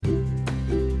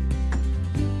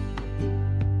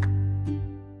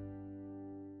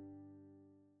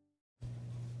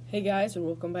Hey guys, and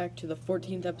welcome back to the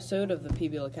 14th episode of the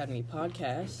PBL Academy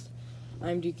podcast.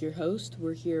 I'm Duke, your host.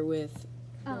 We're here with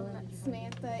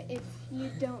Samantha. If you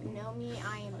don't know me,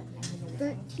 I am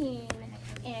 13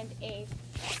 and a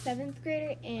 7th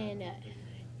grader, and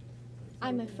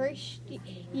I'm a first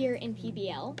year in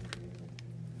PBL.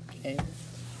 Okay.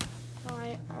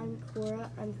 Hi, I'm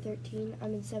Cora. I'm 13.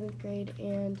 I'm in 7th grade,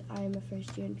 and I'm a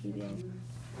first year in PBL.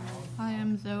 Hi,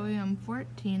 I'm Zoe. I'm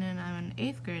 14, and I'm an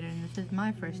 8th grader, and this is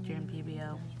my first year in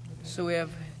PBL. So we have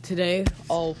today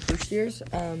all first years.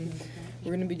 We're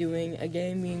going to be doing a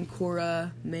game me and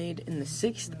Cora made in the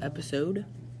 6th episode.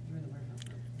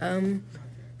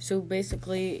 So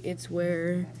basically it's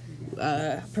where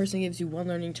a person gives you one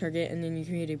learning target and then you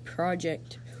create a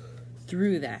project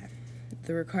through that.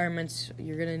 The requirements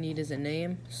you're going to need is a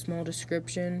name, small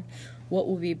description, what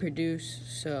will be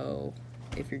produced, so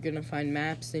if you're going to find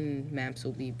maps, then maps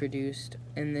will be produced,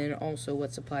 and then also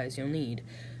what supplies you'll need.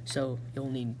 So you'll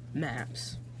need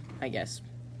maps, I guess,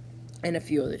 and a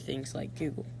few other things like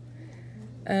Google.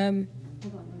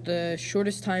 The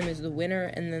shortest time is the winner,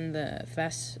 and then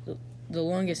the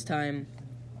longest time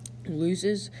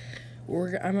loses.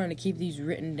 I'm going to keep these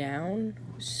written down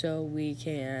so we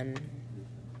can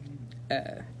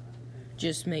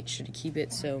just make sure to keep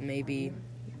it so maybe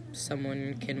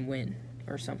someone can win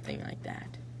or something like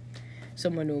that.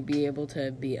 Someone will be able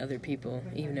to beat other people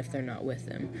even if they're not with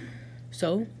them.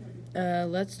 So,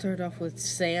 let's start off with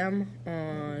Sam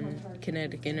on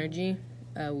kinetic energy.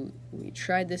 We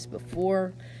tried this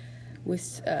before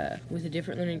with a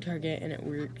different learning target, and it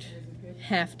worked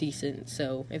half decent.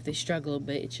 So if they struggle a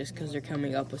bit, it's just because they're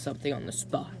coming up with something on the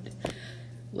spot.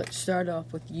 Let's start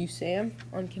off with you, Sam,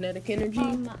 on kinetic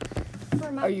energy.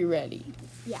 Are you ready?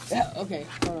 Yeah. Okay,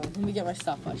 hold on. Let me get my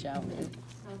stopwatch out.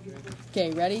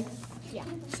 Okay, ready? Yeah.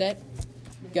 Set?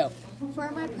 Go. For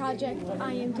my project,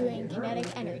 I am doing kinetic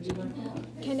energy.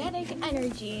 Kinetic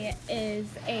energy is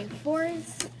a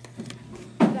force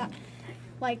that,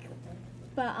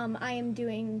 I am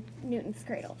doing Newton's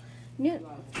cradle.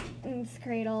 Newton's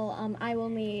cradle, I will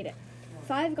need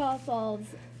 5 golf balls,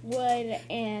 wood,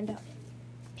 and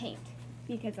paint,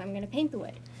 because I'm going to paint the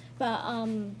wood. But,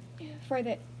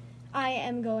 I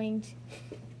am going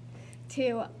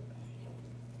to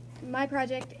my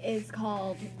project is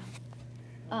called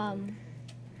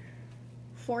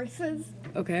Forces.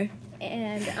 Okay.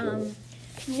 And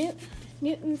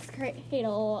Newton's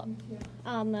cradle,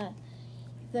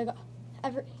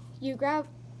 you grab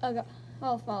a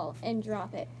golf ball and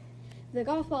drop it. The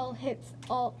golf ball hits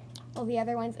all the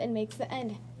other ones and makes the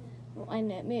end one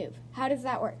move. How does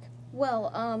that work?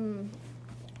 Well,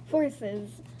 forces,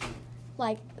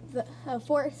 like a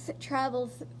force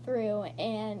travels through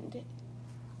and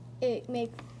it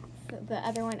makes the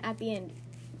other one at the end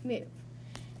move.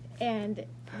 And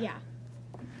yeah.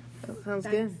 That sounds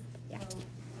good. Yeah.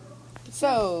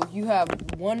 So, you have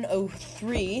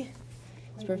 103.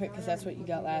 It's perfect because that's what you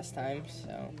got last time,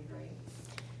 so.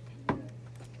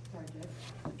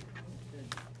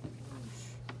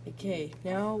 Okay,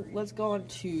 now let's go on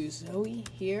to Zoe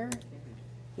here.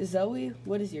 Zoe,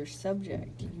 what is your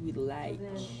subject you would like?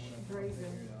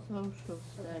 Social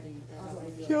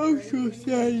studies. Social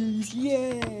studies,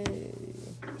 yay!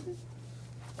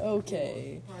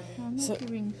 Okay. I'm So- not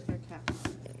giving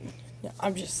sarcasm. Yeah,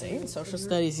 I'm just saying social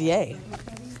studies, yay.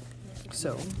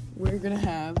 So, we're gonna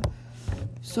have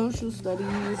social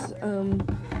studies,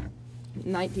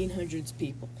 1900s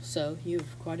people. So, you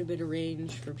have quite a bit of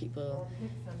range for people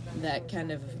that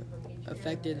kind of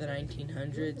affected the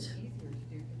 1900s.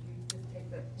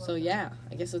 So, yeah,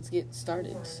 I guess let's get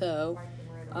started. So,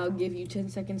 I'll give you 10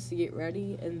 seconds to get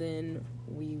ready, and then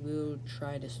we will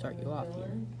try to start you off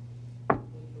here.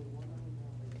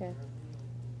 Okay.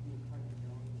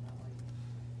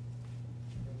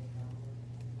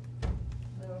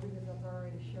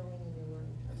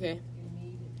 Okay.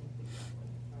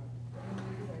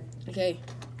 Okay,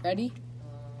 ready?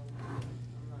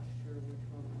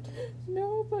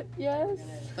 No, but yes.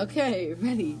 Okay,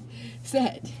 ready,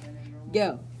 set,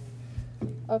 go.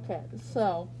 Okay,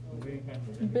 so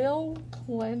Bill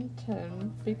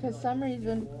Clinton, because some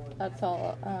reason that's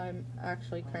all I'm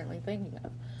actually currently thinking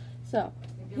of. So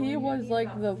he was like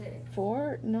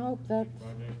that's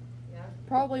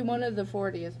probably one of the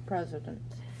 40th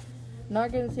presidents.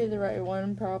 Not gonna say the right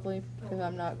one probably because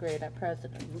I'm not great at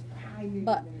presidents.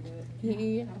 But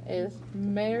he is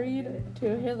married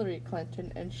to Hillary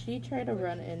Clinton, and she tried to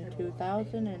run in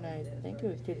 2000, and I think it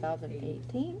was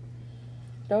 2018.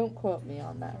 Don't quote me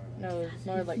on that. No, it was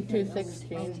more like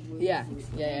 2016. Yeah.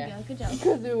 Good job.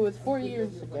 Because it was 4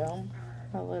 years ago.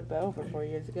 A little bit over 4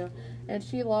 years ago. And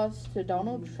she lost to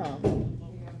Donald Trump.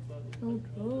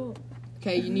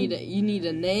 Okay, you need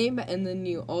a name, and then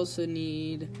you also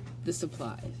need the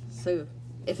supplies. So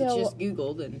if it's just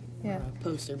Google, then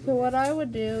poster. So what I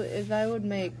would do is I would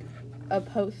make a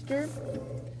poster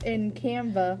in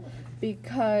Canva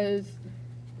because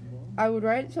I would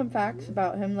write some facts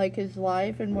about him, like his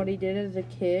life and what he did as a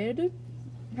kid.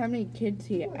 How many kids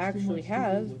he actually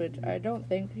has, which I don't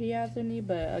think he has any,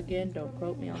 but again, don't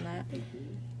quote me on that.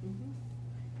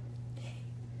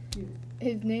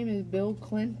 His name is Bill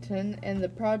Clinton, and the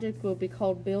project will be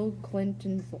called Bill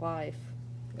Clinton's Life.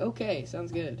 Okay,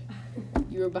 sounds good.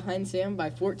 You were behind Sam by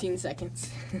 14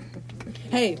 seconds.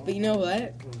 Hey, but you know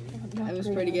what? That was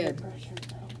pretty good.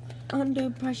 Under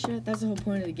pressure. That's the whole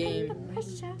point of the game.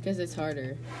 Because it's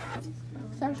harder.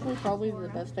 It's actually probably the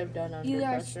best I've done under Either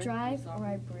I pressure. strive or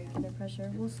I break under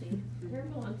pressure. We'll see.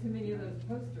 Careful on too many of those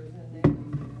posters in there.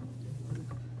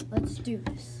 Let's do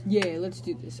this. Yeah, let's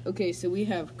do this. Okay, so we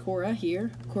have Cora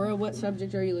here. Cora, what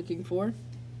subject are you looking for?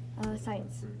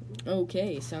 Science.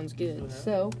 Okay, sounds good.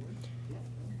 So,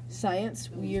 science,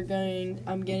 I'm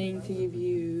going to give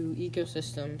you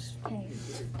ecosystems Okay.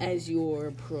 as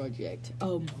your project.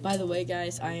 Oh, by the way,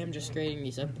 guys, I am just grading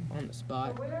these up on the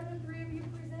spot. What are the three of you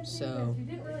presenting? So, You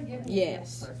didn't really give me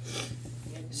yes.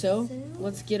 So,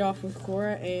 let's get off with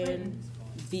Cora and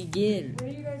begin. What are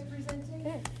you guys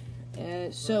presenting?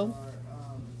 So,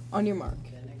 on your mark,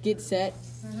 get set,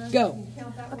 go.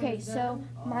 Okay, so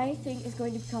my thing is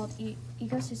going to be called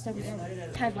ecosystem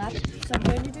time lapse. So I'm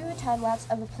going to do a time lapse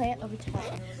of a plant over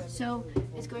time. So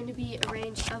it's going to be a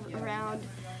range of around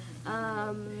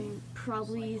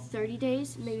probably 30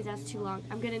 days. Maybe that's too long.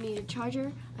 I'm going to need a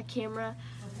charger, a camera,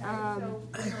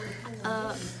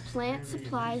 plant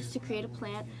supplies to create a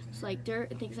plant, so like dirt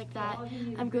and things like that.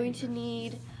 I'm going to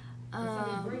need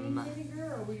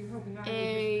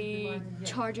a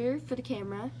charger for the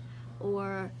camera,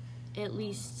 or at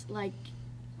least like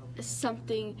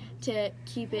something to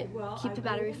keep the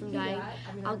battery from dying.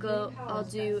 I'll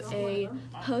do a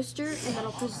poster, and then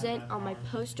I'll present on my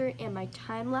poster and my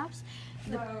time lapse.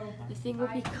 The thing will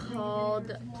be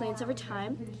called Plants Over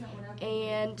Time,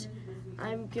 and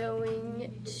I'm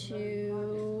going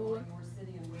to,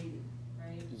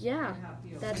 yeah,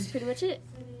 that's pretty much it.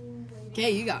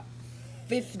 Okay, you got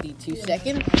 52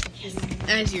 seconds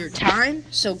as your time.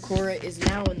 So Cora is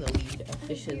now in the lead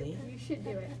officially. You should do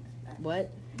it.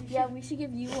 What? Yeah, we should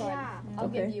give you one. Yeah. I'll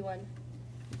Okay. give you one.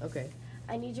 Okay.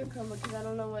 I need your Chromebook because I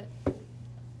don't know what.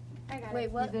 I got Wait,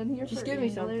 it. what? Just give me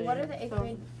something. What are the 8th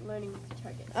grade learning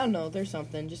targets? I don't know. There's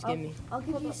something. Just give me. I'll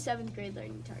give you 7th grade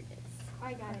learning targets.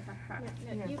 I got it.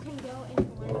 No, you can go into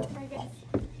learning targets.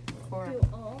 Do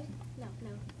all. No.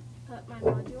 Put my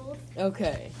modules.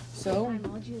 Okay. So, My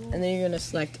modules. and then you're gonna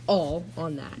select all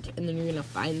on that, and then you're gonna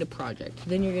find a project.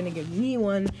 Then you're gonna give me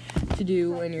one to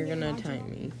do, and you're gonna time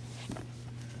me.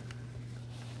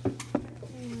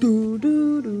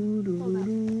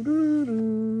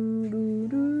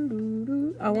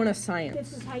 I want a This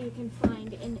science. is how you can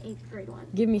find an 8th grade one.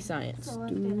 Give me science. So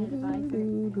I'm gonna divide by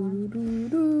 4.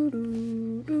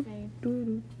 Okay.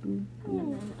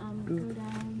 And then go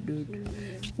down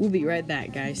to. We'll be right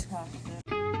back, guys.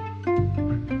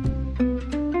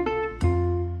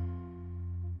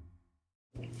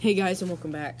 Hey guys, and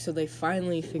welcome back. So they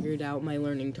finally figured out my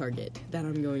learning target that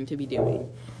I'm going to be doing.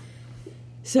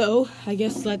 So I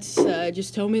guess let's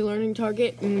just tell me learning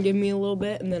target and give me a little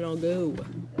bit, and then I'll go.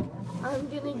 I'm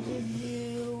gonna give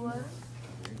you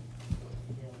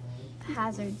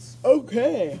hazards.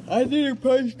 Okay, I think I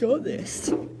probably got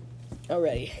this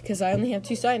already, because I only have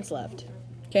 2 science left.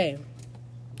 Okay.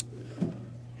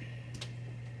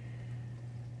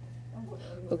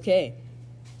 Okay.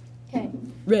 Okay,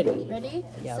 Ready. ready,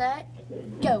 Yep. set,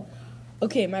 go.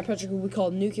 Okay, my project will be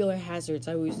called Nuclear Hazards.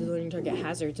 I will use the learning target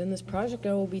hazards. In this project,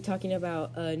 I will be talking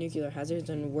about nuclear hazards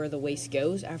and where the waste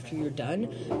goes after you're done,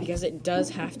 because it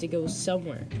does have to go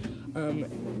somewhere.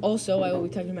 Also, I will be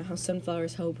talking about how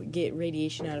sunflowers help get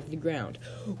radiation out of the ground.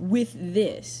 With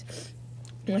this,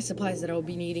 my supplies that I will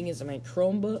be needing is my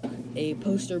Chromebook, a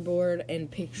poster board,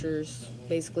 and pictures,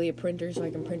 basically a printer so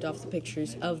I can print off the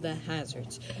pictures of the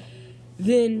hazards.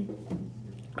 Then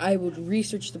I would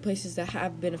research the places that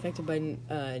have been affected by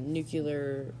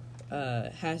nuclear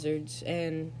hazards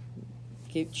and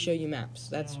show you maps.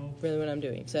 That's really what I'm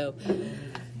doing. So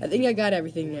I think I got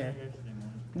everything there.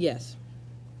 Yes.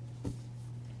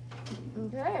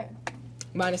 Okay,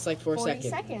 Minus like 4 40 seconds.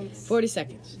 seconds. 40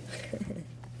 seconds.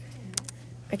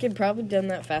 I could probably done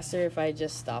that faster if I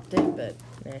just stopped it, but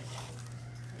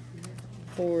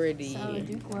 40. So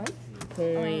Duke won.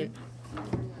 Point.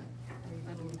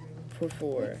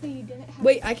 4. So you didn't have.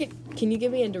 Wait, can you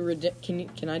give me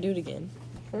can I do it again?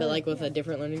 but like with a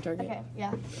different learning target. Okay,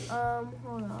 yeah.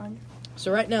 Hold on.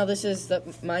 So right now,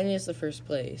 mine is the first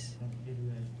place.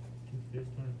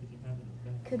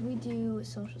 Could we do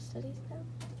social studies now?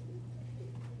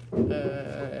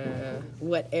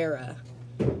 What era?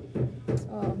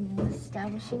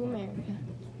 Establishing America.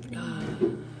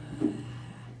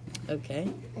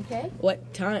 Okay. Okay?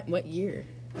 What time? What year?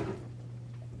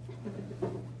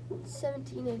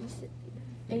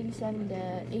 1787 to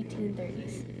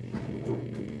 1830s.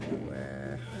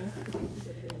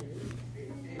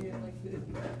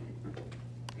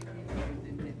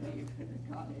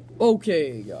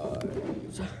 Okay,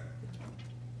 guys.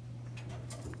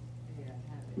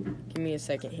 Give me a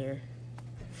second here.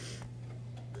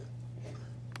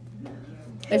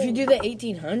 If you do the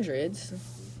 1800s,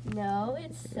 No,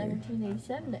 it's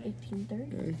 1787 to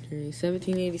 1830. okay,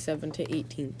 1787 to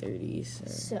 1830s.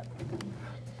 So,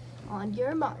 on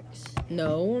your marks.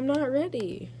 No, I'm not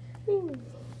ready. You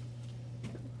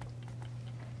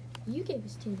gave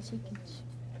us 10 seconds.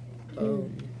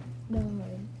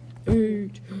 9,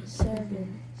 8.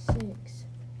 7, 6,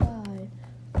 5,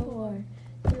 4,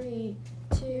 3,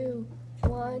 2,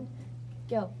 1,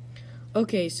 go.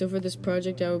 Okay, so for this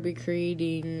project, I will be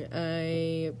creating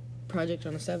a project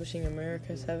on establishing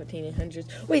America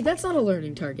 1700s. Wait, that's not a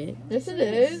learning target. Yes, it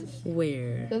is.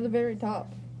 Where? To the very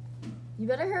top. You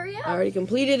better hurry up. I already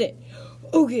completed it.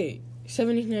 Okay,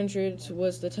 1700s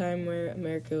was the time where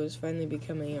America was finally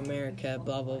becoming America,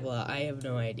 blah, blah, blah. I have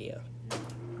no idea.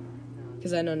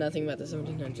 Because I know nothing about the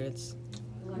 1700s.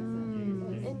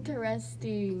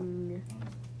 Interesting.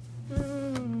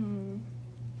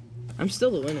 I'm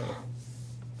still the winner.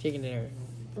 Chicken dinner.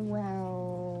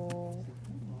 Wow.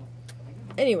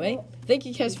 Anyway, thank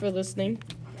you guys for listening.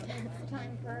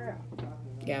 Time for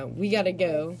Yeah, we gotta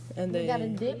go. And We got a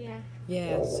then, dip.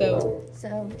 yeah, so,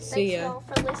 So, See thanks ya. all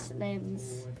for listening.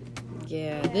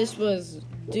 yeah, this was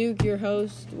Duke, your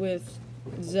host, with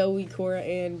Zoe, Cora,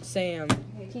 and Sam.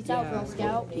 Peace out, Yeah. Girl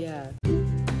Scout. Yeah.